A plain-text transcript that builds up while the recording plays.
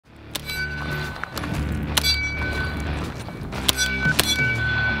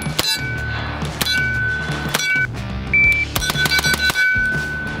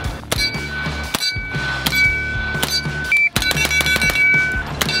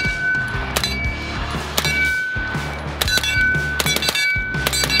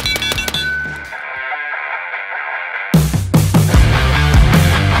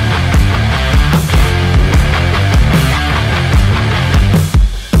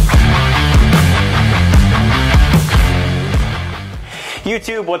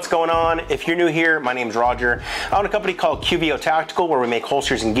YouTube, what's going on? If you're new here, my name's Roger. I own a company called QVO Tactical where we make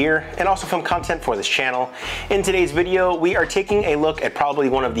holsters and gear and also film content for this channel. In today's video, we are taking a look at probably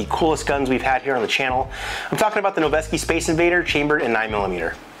one of the coolest guns we've had here on the channel. I'm talking about the Noveske Space Invader chambered in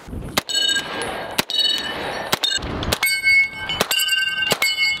 9mm.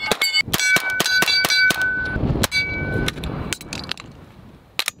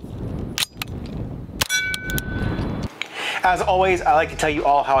 As always, I like to tell you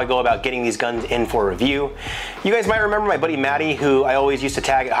all how I go about getting these guns in for review. You guys might remember my buddy Matty, who I always used to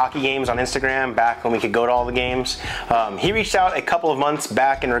tag at hockey games on Instagram back when we could go to all the games. He reached out a couple of months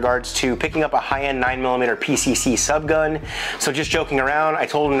back in regards to picking up a high-end 9mm PCC subgun. So just joking around, I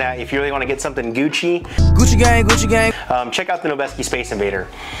told him that if you really want to get something Gucci gang, check out the Noveske Space Invader.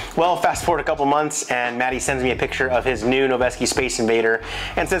 Well, fast forward a couple months and Matty sends me a picture of his new Noveske Space Invader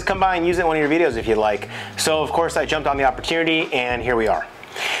and says, come by and use it in one of your videos if you'd like. So of course I jumped on the opportunity and here we are.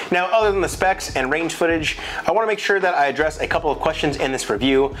 Now, other than the specs and range footage, I want to make sure that I address a couple of questions in this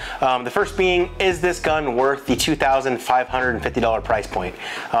review. The first being, is this gun worth the $2,550 price point?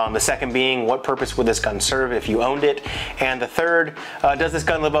 The second being, what purpose would this gun serve if you owned it? And the third, does this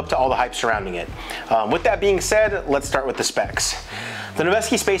gun live up to all the hype surrounding it? With that being said, let's start with the specs. The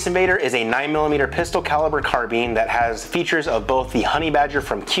Noveske Space Invader is a 9mm pistol caliber carbine that has features of both the Honey Badger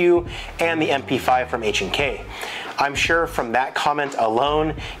from Q and the MP5 from H&K. I'm sure from that comment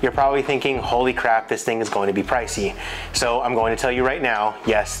alone, you're probably thinking, holy crap, this thing is going to be pricey. So I'm going to tell you right now,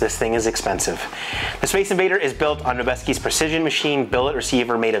 yes, this thing is expensive. The Space Invader is built on Noveske's precision machine billet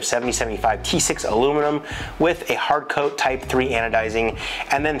receiver made of 7075 T6 aluminum with a hard coat type 3 anodizing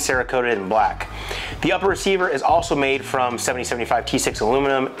and then Cerakoted in black. The upper receiver is also made from 7075 T6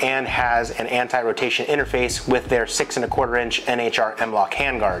 aluminum and has an anti-rotation interface with their 6¼ inch NHR M-LOK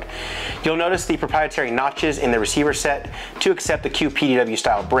handguard. You'll notice the proprietary notches in the receiver set to accept the QPDW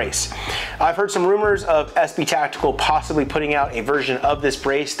style brace. I've heard some rumors of SB Tactical possibly putting out a version of this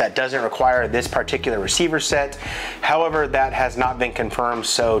brace that doesn't require this particular receiver set. However, that has not been confirmed,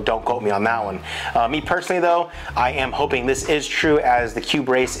 so don't quote me on that one. Me personally though, I am hoping this is true, as the Q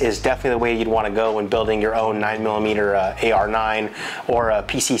brace is definitely the way you'd want to go when building your own 9mm AR9 or a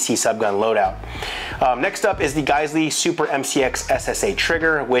PCC subgun loadout. Next up is the Geissele Super MCX SSA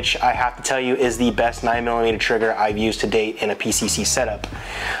trigger, which I have to tell you is the best 9mm trigger I've used to date in a PCC setup.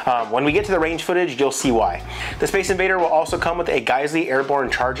 When we get to the range footage, you'll see why. The Space Invader will also come with a Geissele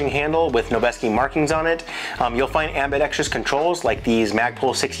airborne charging handle with Noveske markings on it. You'll find ambidextrous controls like these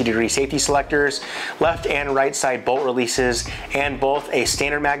Magpul 60-degree safety selectors, left and right side bolt releases, and both a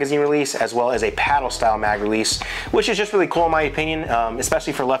standard magazine release as well as a paddle style mag release, which is just really cool in my opinion,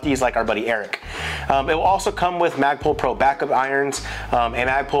 especially for lefties like our buddy Eric. It will also come with Magpul Pro backup irons, a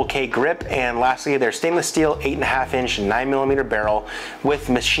Magpul K grip, and lastly their stainless steel 8½ inch 9mm barrel with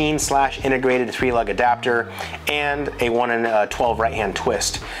machine/integrated 3-lug adapter and a 1-in-12 right hand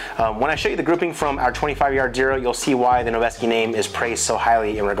twist. When I show you the grouping from our 25-yard zero, you'll see why the Noveske name is praised so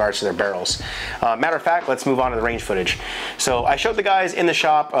highly in regards to their barrels. Matter of fact, let's move on to the range footage. So I showed the guys in the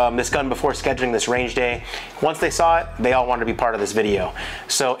shop this gun before scheduling this range day. Once they saw it, they all wanted to be part of this video.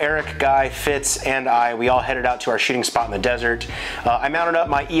 So Eric, Guy, Fitz, and we all headed out to our shooting spot in the desert. I mounted up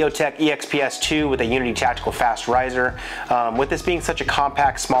my EOTech EXPS2 with a Unity Tactical Fast Riser. With this being such a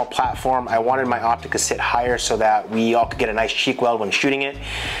compact, small platform, I wanted my optic to sit higher so that we all could get a nice cheek weld when shooting it.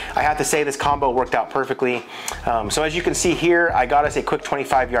 I have to say this combo worked out perfectly. So as you can see here, I got us a quick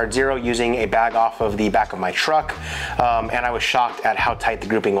 25-yard zero using a bag off of the back of my truck, and I was shocked at how tight the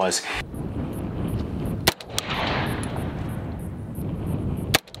grouping was.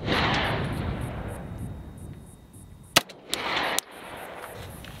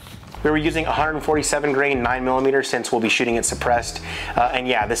 We were using 147 grain 9mm since we'll be shooting it suppressed. And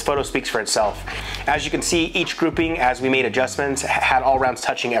yeah, this photo speaks for itself. As you can see, each grouping, as we made adjustments, had all rounds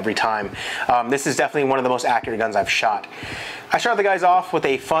touching every time. This is definitely one of the most accurate guns I've shot. I started the guys off with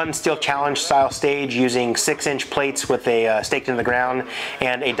a fun steel challenge style stage using 6-inch plates with a staked into the ground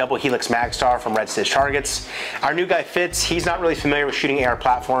and a double helix Magstar from Red Stitch Targets. Our new guy Fitz, he's not really familiar with shooting AR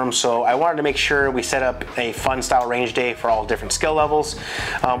platforms, so I wanted to make sure we set up a fun style range day for all different skill levels.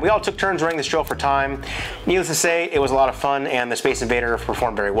 We all took turns running this drill for time. Needless to say, it was a lot of fun and the Space Invader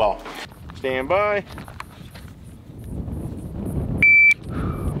performed very well. Stand by.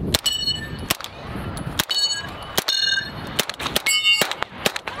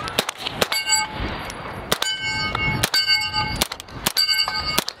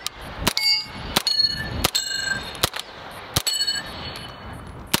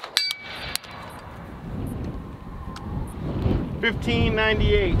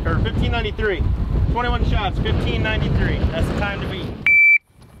 $15.98 or $15.93. 21 shots, $15.93. That's the time to beat.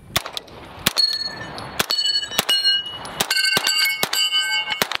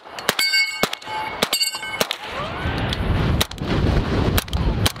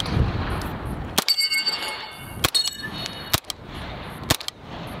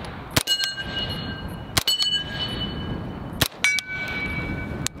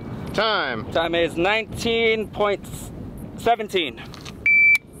 Time is 19.17.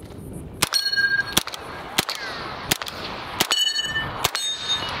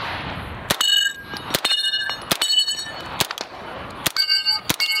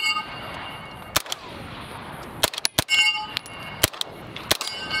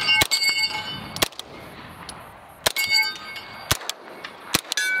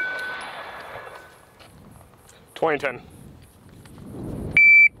 $20.10.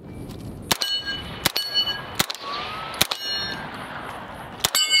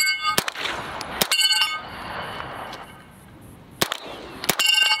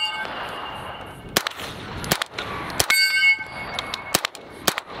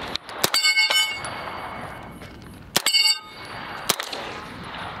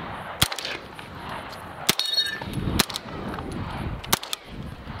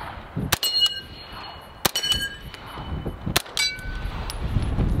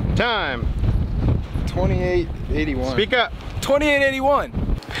 Time. 28.81. Speak up. 28.81.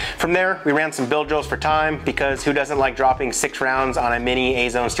 From there, we ran some build drills for time because who doesn't like dropping 6 rounds on a mini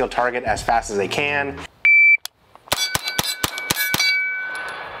A-zone steel target as fast as they can?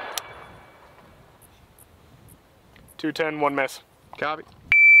 $2.10, 1 miss. Copy.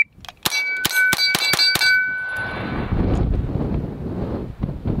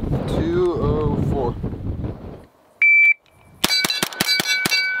 $2.04.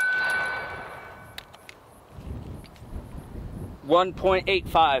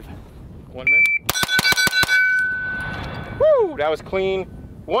 $1.85. 1 miss. Woo! That was clean.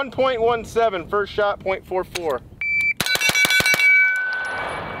 1.17, first shot, 0.44.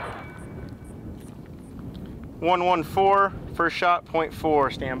 $1.14, first shot,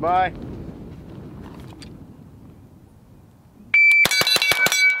 0.4. Stand by.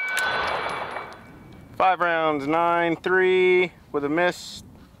 Five rounds, 9.3 with a miss.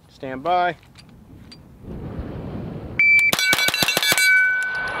 Stand by.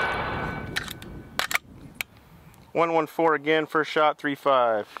 $1.14 again, first shot,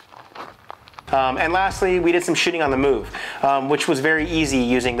 3.5. And lastly, we did some shooting on the move, which was very easy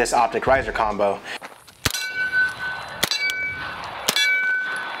using this optic riser combo.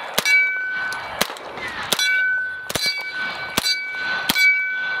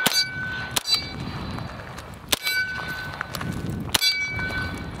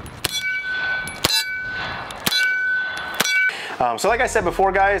 So like I said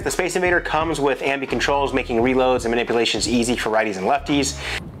before, guys, the Space Invader comes with ambi controls, making reloads and manipulations easy for righties and lefties.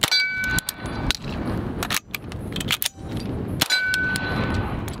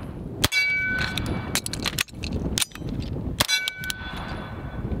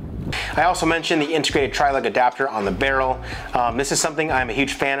 I also mentioned the integrated tri-lug adapter on the barrel. This is something I'm a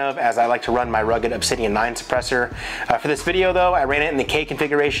huge fan of as I like to run my rugged Obsidian 9 suppressor. For this video though, I ran it in the K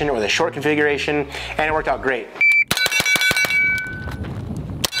configuration or the short configuration and it worked out great.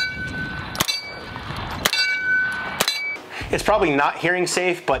 It's probably not hearing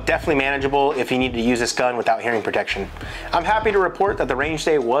safe, but definitely manageable if you need to use this gun without hearing protection. I'm happy to report that the range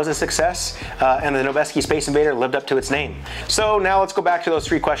day was a success, and the Noveske Space Invader lived up to its name. So now let's go back to those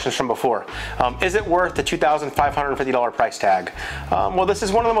 3 questions from before. Is it worth the $2,550 price tag? Well, this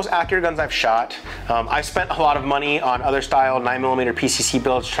is one of the most accurate guns I've shot. I spent a lot of money on other style 9mm PCC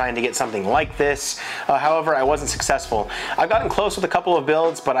builds trying to get something like this. However, I wasn't successful. I've gotten close with a couple of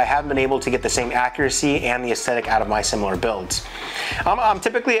builds, but I haven't been able to get the same accuracy and the aesthetic out of my similar builds. I'm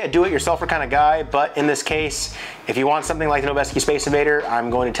typically a do-it-yourselfer kind of guy, but in this case, if you want something like the Noveske Space Invader,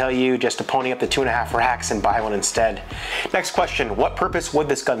 I'm going to tell you just to pony up the 2.5 racks and buy one instead. Next question, what purpose would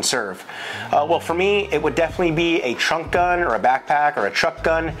this gun serve? Well, for me, it would definitely be a trunk gun or a backpack or a truck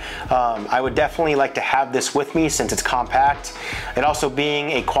gun. I would definitely like to have this with me since it's compact. It also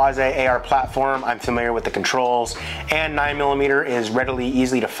being a quasi-AR platform, I'm familiar with the controls, and 9mm is readily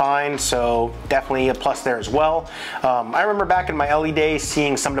easy to find, so definitely a plus there as well. I remember back in my LE days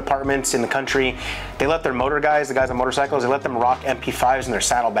seeing some departments in the country, they let their motor guys, the guys on motorcycles, they let them rock MP5s in their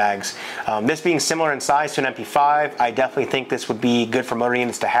saddlebags. This being similar in size to an MP5, I definitely think this would be good for motor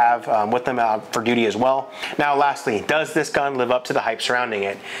units to have with them for duty as well. Now lastly, does this gun live up to the hype surrounding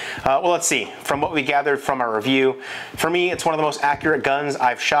it? Well, let's see. From what we gathered from our review, for me it's one of the most accurate guns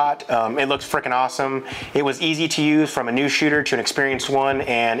I've shot. It looks freaking awesome. It was easy to use from a new shooter to an experienced one,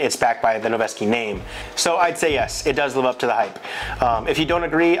 and it's backed by the Noveske name. So I'd say yes, it does live up to the hype. If you don't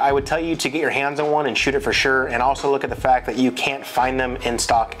agree, I would tell you to get your hands on one and shoot it for sure, and also look at the fact that you can't find them in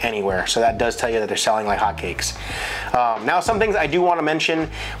stock anywhere. So that does tell you that they're selling like hotcakes. Now some things I do want to mention.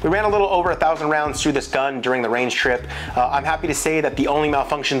 We ran a little over 1,000 rounds through this gun during the range trip. I'm happy to say that the only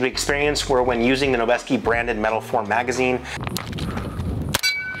malfunctions we experienced were when using the Noveske branded metal form magazine.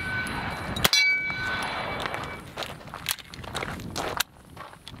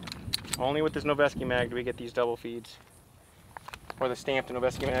 Only with this Noveske mag do we get these double feeds. Or the stamped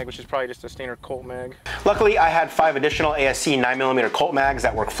Noveske mag, which is probably just a standard Colt mag. Luckily, I had 5 additional ASC 9mm Colt mags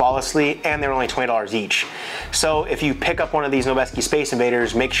that work flawlessly, and they were only $20 each. So if you pick up one of these Noveske Space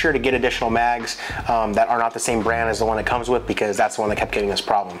Invaders, make sure to get additional mags that are not the same brand as the one it comes with, because that's the one that kept giving us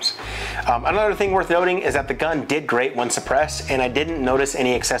problems. Another thing worth noting is that the gun did great when suppressed, and I didn't notice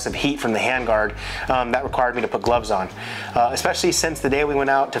any excessive heat from the handguard that required me to put gloves on. Especially since the day we went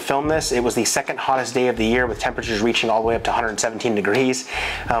out to film this, it was the second hottest day of the year with temperatures reaching all the way up to 117 degrees.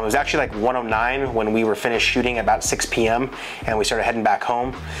 It was actually like 109 when we were finished shooting at about 6 p.m. and we started heading back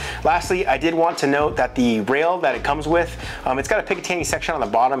home. Lastly, I did want to note that the rail that it comes with, it's got a Picatinny section on the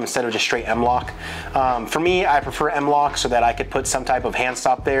bottom instead of just straight M-lock. For me, I prefer M-lock so that I could put some type of hand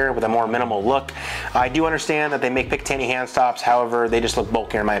stop there with a more minimal look. I do understand that they make Picatinny hand stops, however, they just look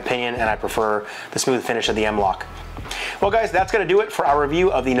bulkier in my opinion, and I prefer the smooth finish of the M-lock. Well guys, that's going to do it for our review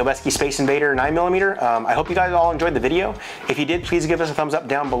of the Noveske Space Invader 9mm. I hope you guys all enjoyed the video. If you did, please give us a thumbs up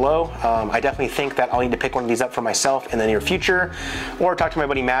down below. I definitely think that I'll need to pick one of these up for myself in the near future, or talk to my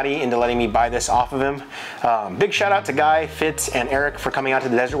buddy Matty into letting me buy this off of him. Big shout out to Guy, Fitz, and Eric for coming out to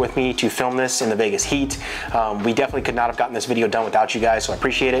the desert with me to film this in the Vegas heat. We definitely could not have gotten this video done without you guys, so I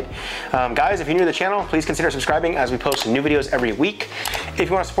appreciate it. Guys, if you're new to the channel, please consider subscribing as we post new videos every week. If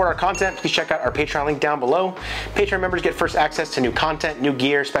you want to support our content, please check out our Patreon link down below. Patreon members get first access to new content, new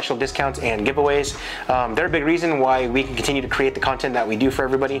gear, special discounts, and giveaways. They're a big reason why we can continue to create the content that we do for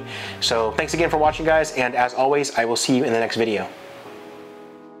everybody. So thanks again for watching, guys, and as always, I will see you in the next video.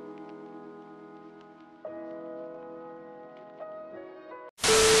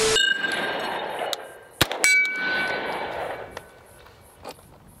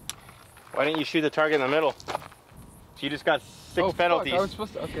 Why didn't you shoot the target in the middle? So you just got 6 penalties. Fuck, I was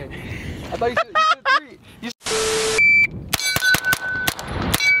supposed to, okay. I thought you said 3.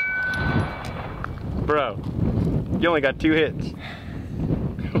 Bro, you only got 2 hits.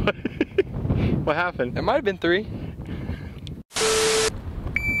 What happened? It might have been 3.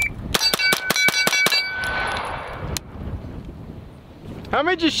 How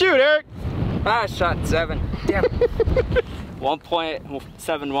many did you shoot, Eric? I shot 7. Damn.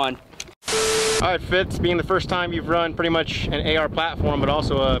 1.71. All right, Fitz, being the first time you've run pretty much an AR platform, but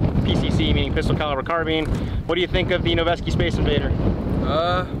also a PCC, meaning pistol caliber carbine, what do you think of the Noveske Space Invader?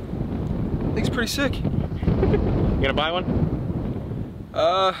 I think it's pretty sick. You gonna buy one?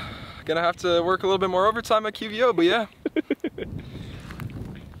 Gonna have to work a little bit more overtime at QVO, but yeah.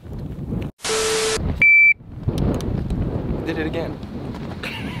 Did it again.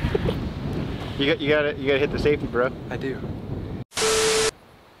 You gotta hit the safety, bro. I do.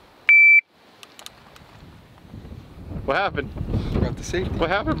 What happened? Forgot the safety. What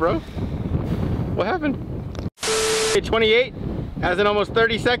happened, bro? What happened? 28, as in almost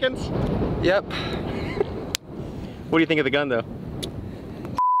 30 seconds? Yep. What do you think of the gun, though?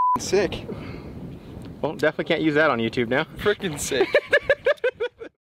 Sick. Well, definitely can't use that on YouTube now. Frickin' sick.